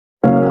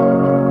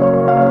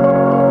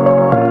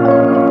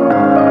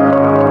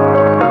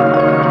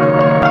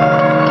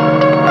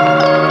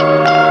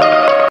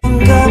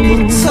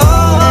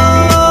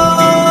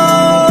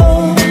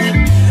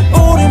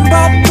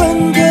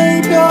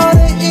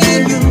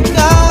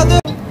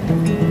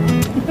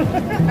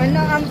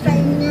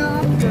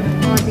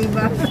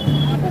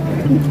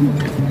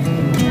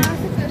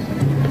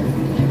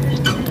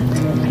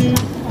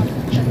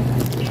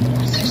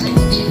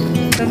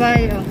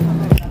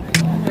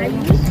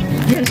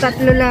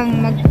tatlo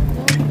lang.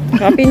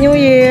 Happy New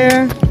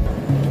Year!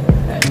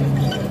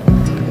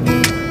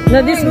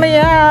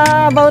 Nadismaya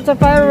about sa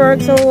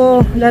fireworks, so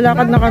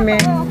lalakad na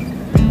kami.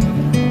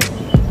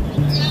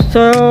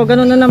 So,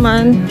 ganun na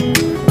naman.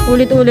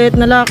 Ulit-ulit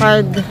na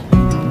lakad.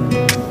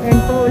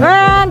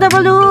 And the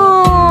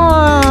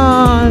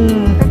balloon!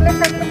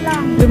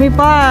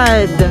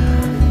 Lumipad!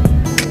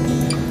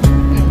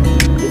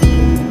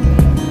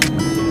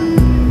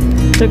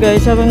 So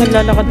guys, habang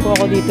naglalakad po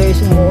ako dito is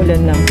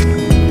umuulan na.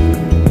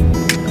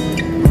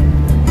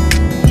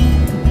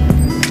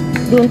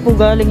 Doon po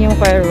galing yung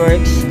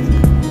fireworks.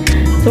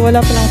 So wala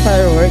pa lang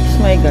fireworks.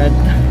 My God.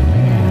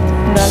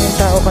 Ang daming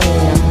tao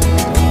kanina.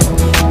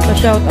 So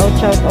shout out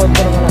pa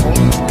naman ako.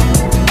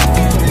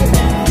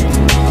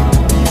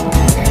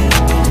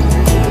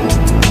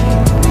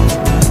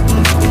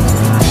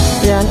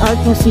 Yan, Art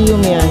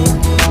Museum yan.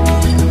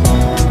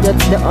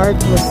 That's the Art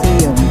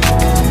Museum.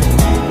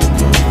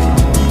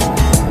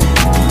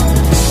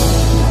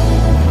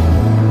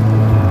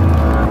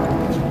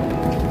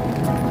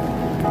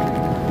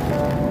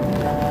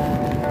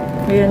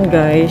 Ayan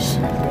guys.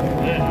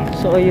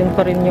 So ayun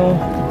pa rin yung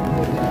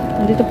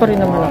nandito pa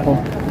rin naman ako.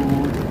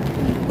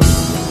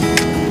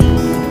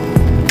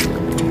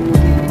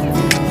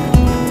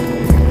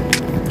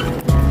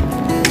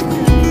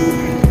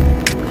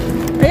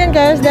 Ayan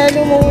guys, dahil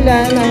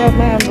umuulan, I have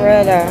my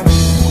umbrella.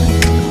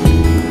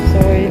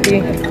 So hindi,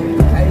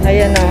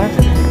 ayan na.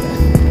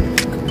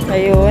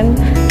 Ayun.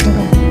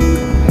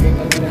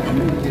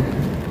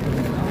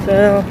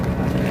 So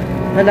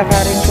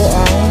lalakarin ko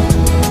ang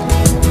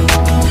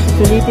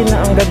sulitin na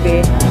ang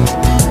gabi,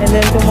 and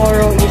then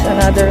tomorrow is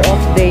another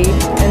off day,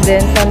 and then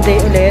Sunday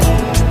ulit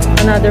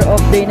another off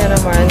day na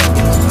naman.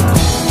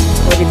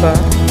 O diba?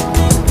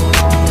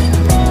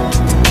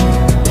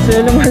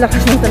 So lumalakas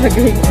na talaga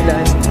yung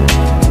ulan.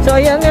 So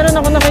ayan, meron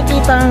ako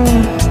nakikitang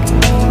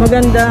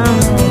magandang,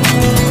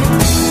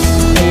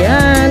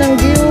 ayan ang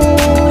view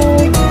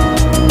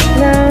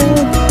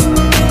ng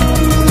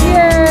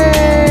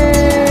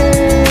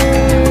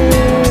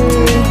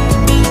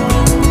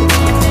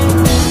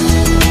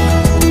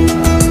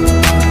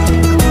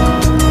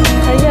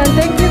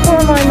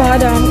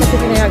madam, kasi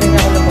pinayagan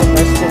niya ako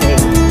lumabas today.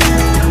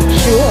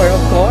 Sure,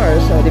 of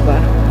course. O, diba?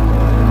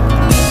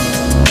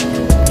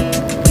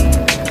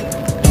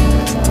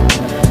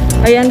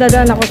 Ayan,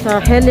 dadaan ako sa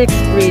Helix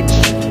Bridge.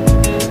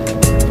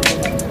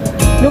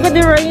 Look at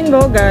the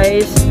rainbow,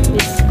 guys.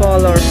 It's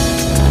color.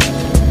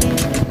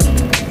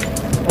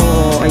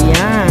 Oh,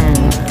 ayan.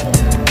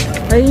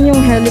 Ayun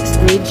yung Helix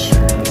Bridge.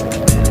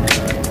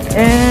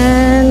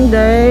 And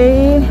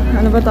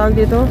ano ba tawag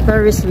dito?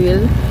 Ferris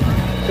wheel.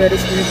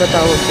 Ferris wheel ba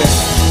tawag yan?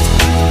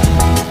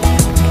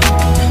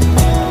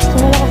 So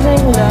malakas na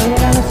yung ulan.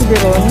 Yan na si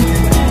Veron.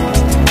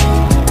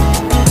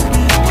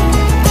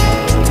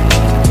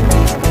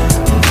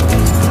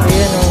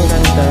 Ayan o, ang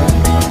ganda.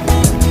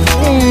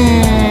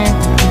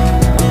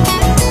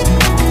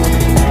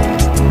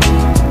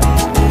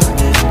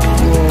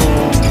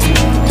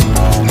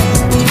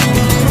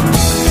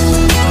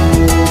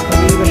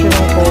 Pag-iba siya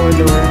ng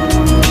color.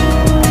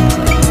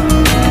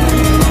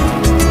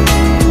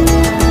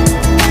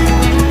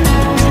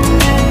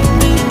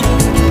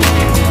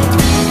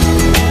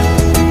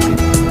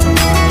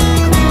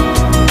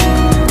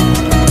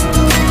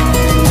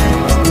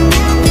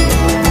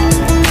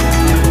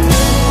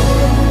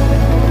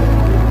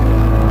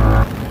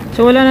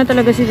 So wala na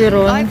talaga si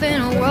Veron.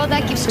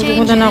 So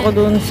pumunta na ako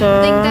dun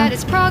sa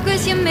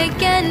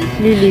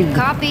Lilig.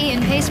 Copy and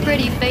paste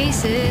pretty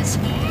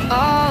faces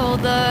all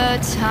the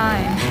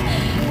time.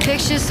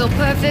 Pictures so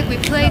perfect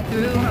we play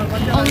through.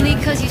 Only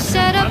cause you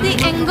set up the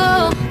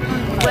angle.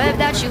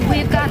 Web that you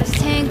weave got us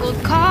tangled.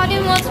 Caught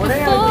in what's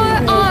before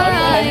our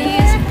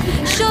eyes.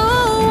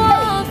 Show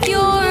off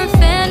your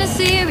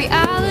fantasy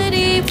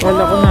reality.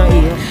 Wala ko na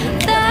iyak.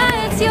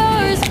 That's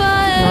yours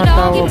but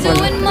I'll keep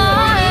doing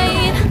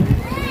mine.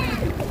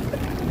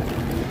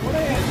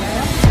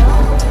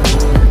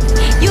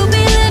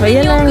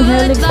 Ayan ang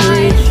Helix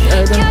Bridge.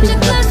 I don't think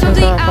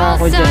nagsanta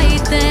pa ako dyan. I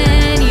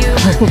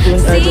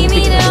don't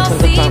think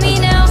nagsanta pa ako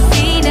dyan.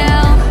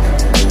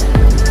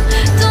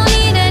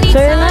 So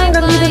yun na,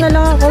 hanggang dito na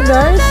lang ako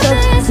guys.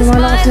 At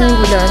lumalakas na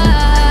yung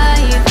ulan.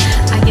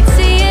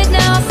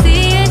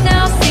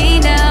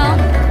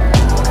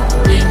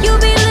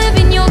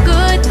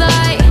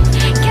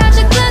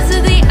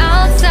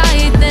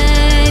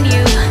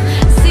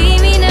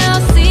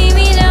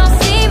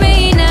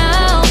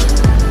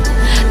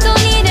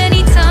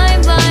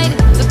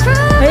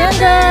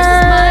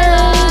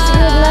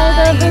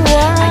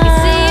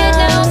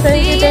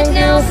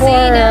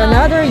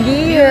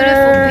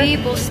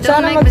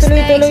 Sana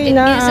magtuloy-tuloy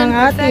na ang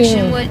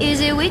ating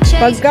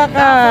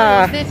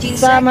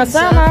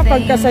pagkakasama-sama,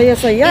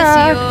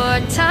 pagkasaya-saya.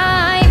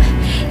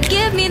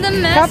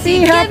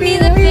 Happy New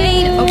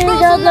Year!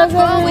 God bless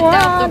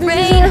everyone!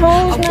 This is your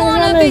host,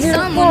 Mariana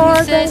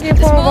 #4. Thank you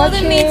for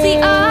watching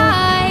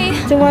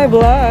to my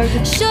vlog.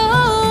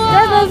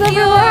 God bless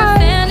everyone!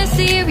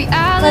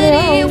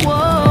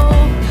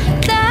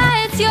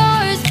 That's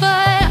yours,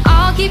 but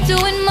I'll keep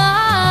doing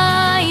mine.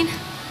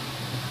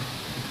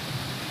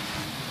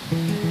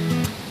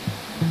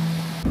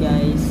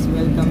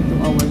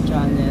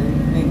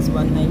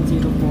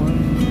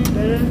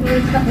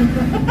 Guys,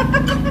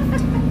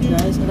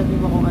 alam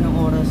niyo ba kung anong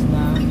oras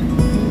na?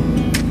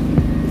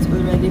 It's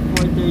already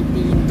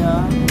 4:30 in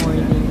the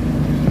morning.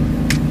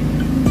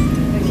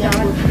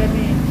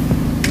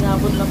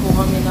 Inabot na po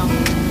kami ng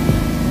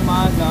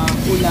umaga,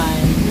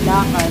 ulan,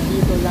 lakad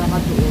dito,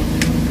 lakad doon.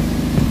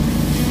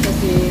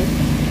 Kasi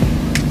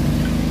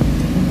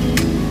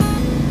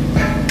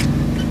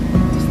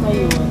basta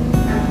yun,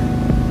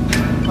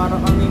 para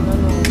kaming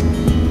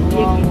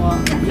kawawa.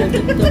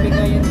 Lagit kami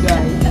ngayon,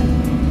 guys.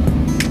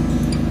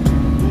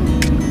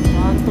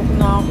 Antok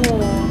na ako.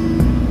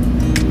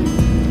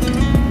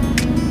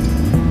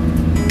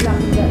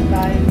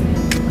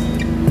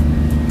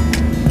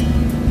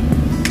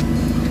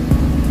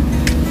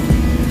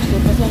 So,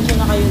 pasensya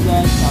na kayo,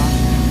 guys, ha.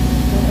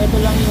 Kung ito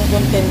lang yung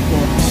content ko.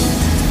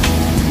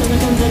 So,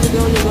 naganda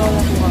ligaw-ligaw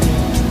na po kami.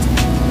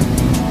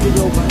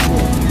 Ligaw ba po?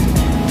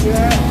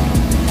 Yeah.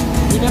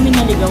 Hindi kami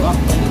naligaw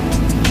actually.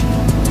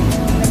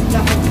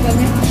 Naglakad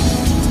kami?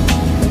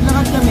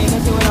 Naglakad kami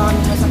kasi wala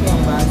kami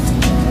nasakyang bus.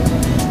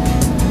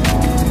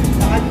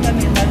 Lakad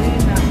kami,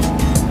 Marina.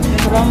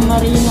 From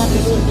Marina to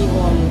City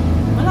Hall.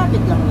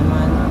 Malapit lang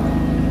naman.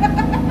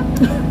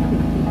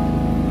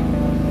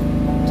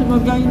 So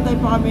maghahintay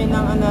pa kami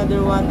ng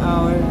another 1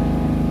 hour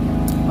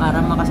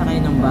para makasakay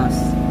ng bus.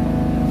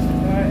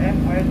 Or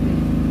MRT.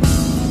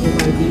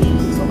 MRT?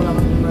 Gusto ko lang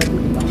ang MRT,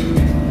 diba?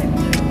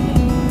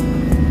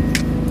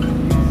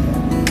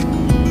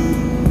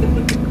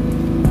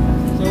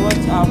 So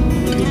what's up?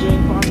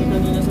 Nag-join pa kami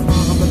kanina sa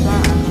mga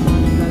kabataan na mga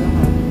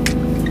naglalakad.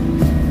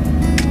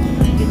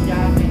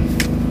 Nag-jami.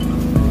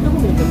 Ito ko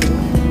may gabi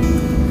na.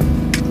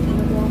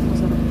 Ito ko ang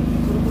masarap.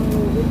 Sarap ang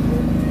ulit ko.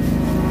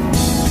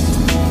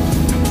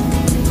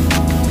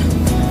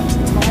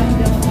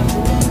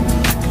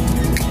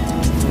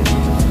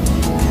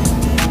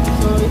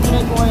 So itry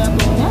ko kaya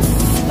itong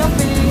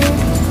Nescafe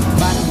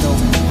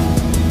Bandung.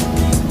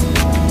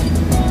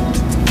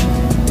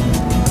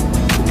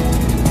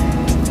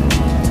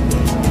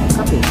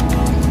 Kape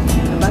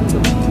na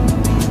Bandung.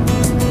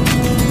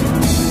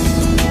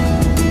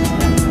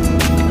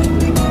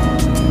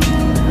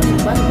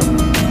 Bandung.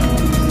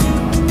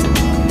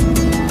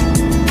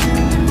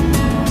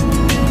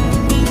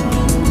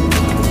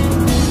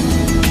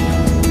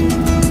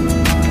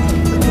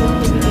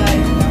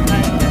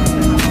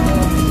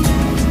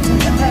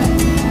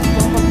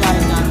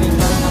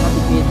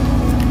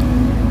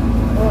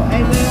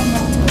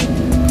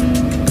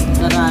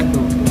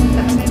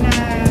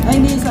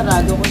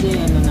 Sarado kundi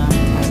ano na.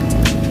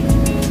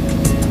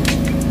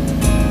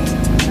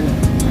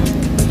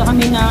 Punta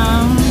kami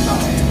ng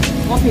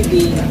Coffee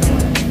Bean.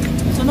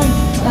 So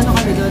ano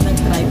kami doon,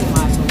 nag-try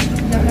pumasok.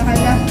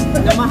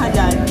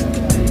 Namahalan.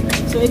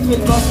 So it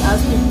will cost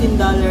us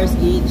 $15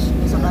 each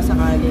sa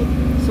kasakali.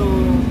 So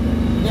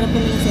ganap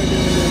kami ng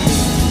 7-Eleven.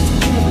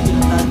 Ano ba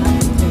tinuntahan na?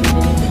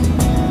 7-Eleven.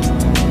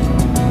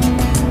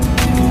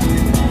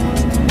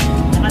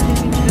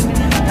 Nakatipid kami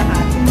na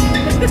lahat.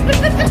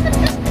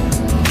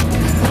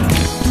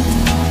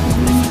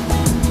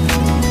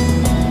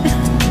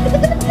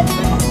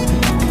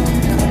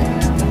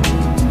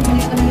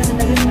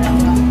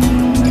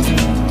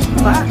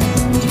 Ba?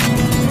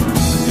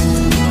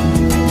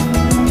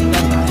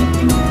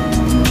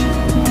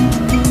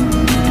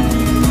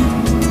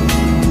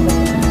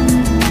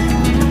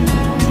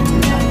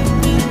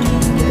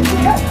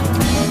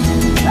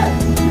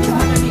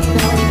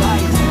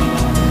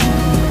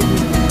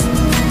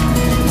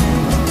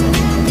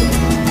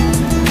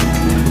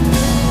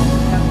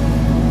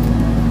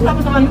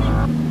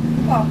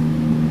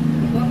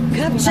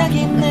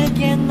 갑자기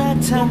내게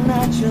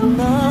나타나준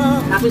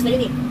너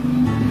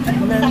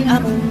난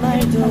아무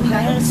말도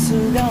할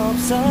수가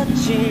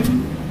없었지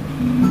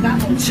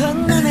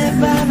첫눈에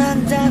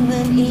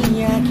반한다는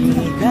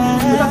이야기가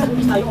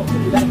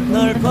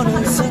널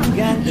보는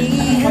순간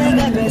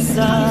이해가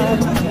됐어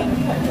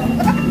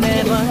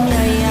매번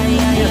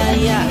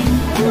야야야야야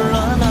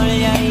불러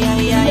널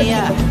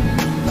야야야야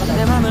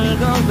내 맘을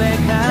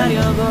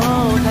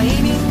고백하려고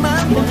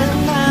타이밍만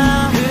보는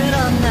나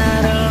그런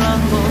나를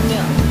넌 보며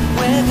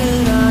왜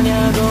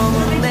그러냐고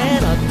묻네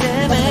너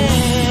때문에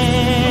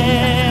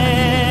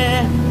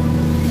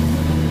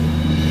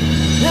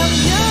I'm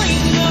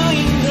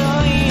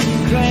going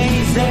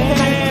crazy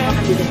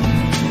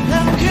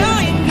I'm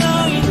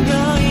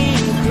going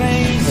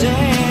crazy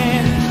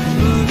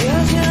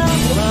무뎌져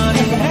버린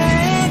내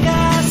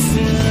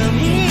가슴이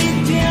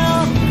뛰어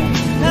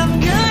I'm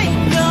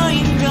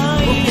going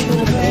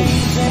crazy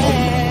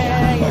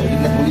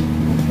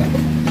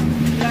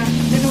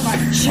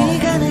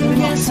시간은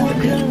계속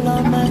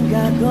흘러만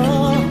가고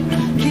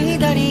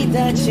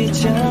기다리다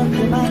지쳐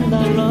그만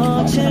널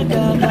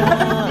놓칠까봐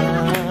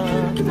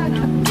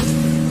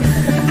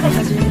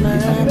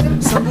하지만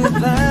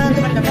성급한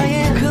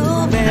나의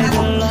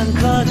고백을 넌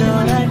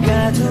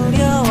거절할까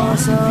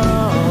두려워서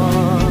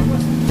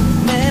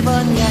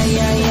매번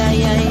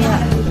야야야야야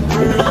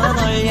불러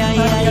널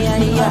야야야야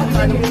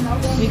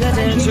네가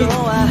제일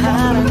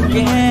좋아하는 게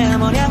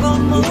뭐냐고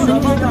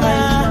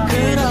물어본다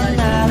그런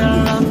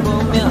나를 넌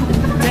보며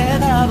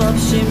대답을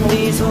없이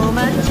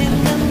미소만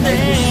짓는데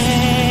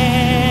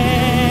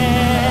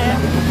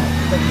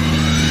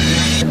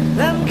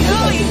I'm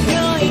going,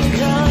 going,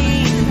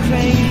 going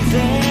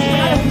crazy.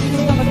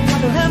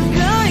 I'm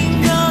going,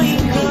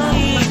 going,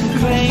 going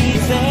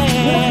crazy.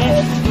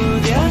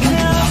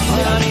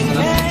 무뎌져버린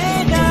내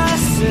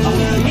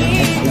가슴이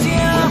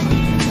뛰어.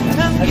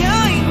 I'm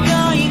going,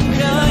 going,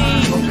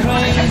 going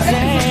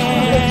crazy.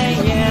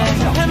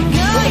 Yeah. I'm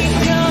going,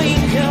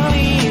 going,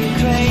 going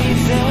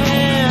crazy.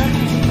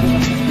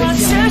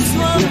 어쩔 수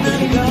없는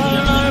걸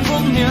널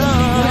보면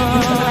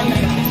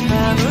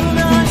아무런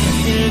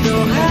일도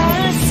할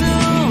수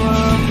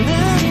없는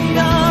걸.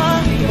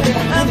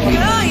 I'm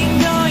going,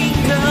 going,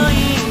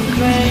 going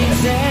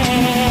crazy.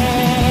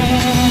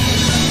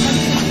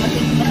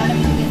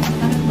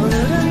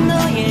 오늘은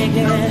너에게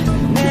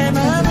내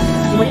맘을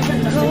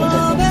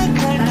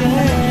고백할게.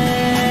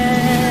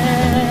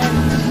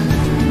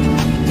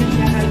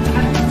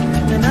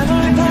 내 맘을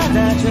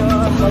받아줘.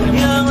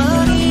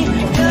 영원히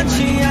변치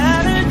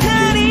않을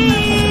테니.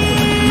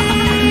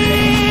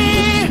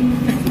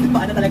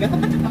 Paano talaga?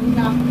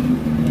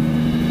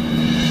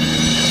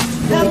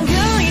 I'm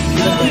going,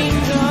 going,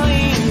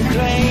 going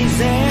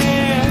crazy.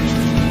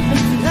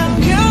 I'm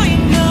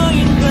going,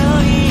 going,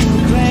 going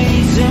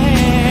crazy.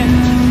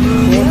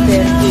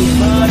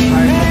 무뎌져버린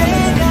내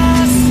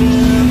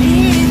가슴이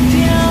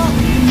뛰어.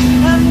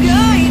 I'm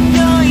going,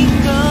 going,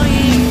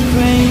 going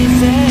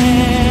crazy.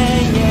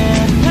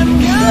 Yeah. I'm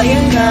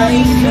going,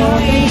 going,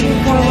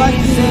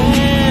 going crazy.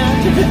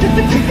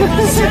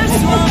 어쩔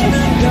수 없는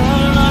걸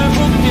널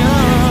보면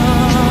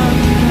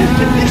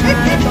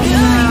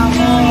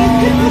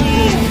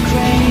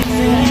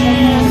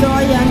So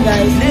ayan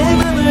guys,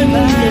 New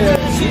Year.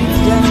 It's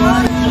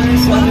January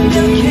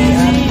Saturday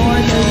at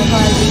 4:35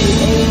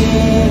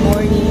 a.m.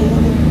 morning.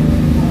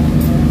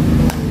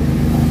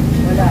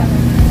 Wala.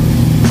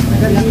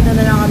 Hanggang dito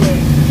na lang kami.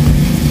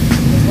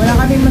 Wala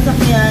kaming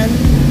masakyan.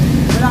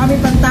 Wala kami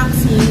pang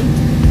taxi.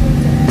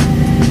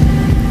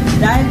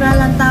 Dahil wala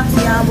lang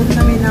taxi, abot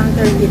namin ng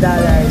 $30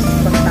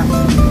 pang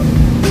taxi.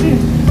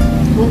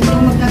 Kung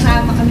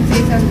magkasama kami sa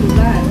isang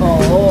lugar.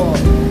 Oo.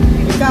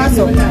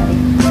 Kaso,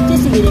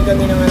 sisingilin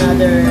kami ng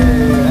another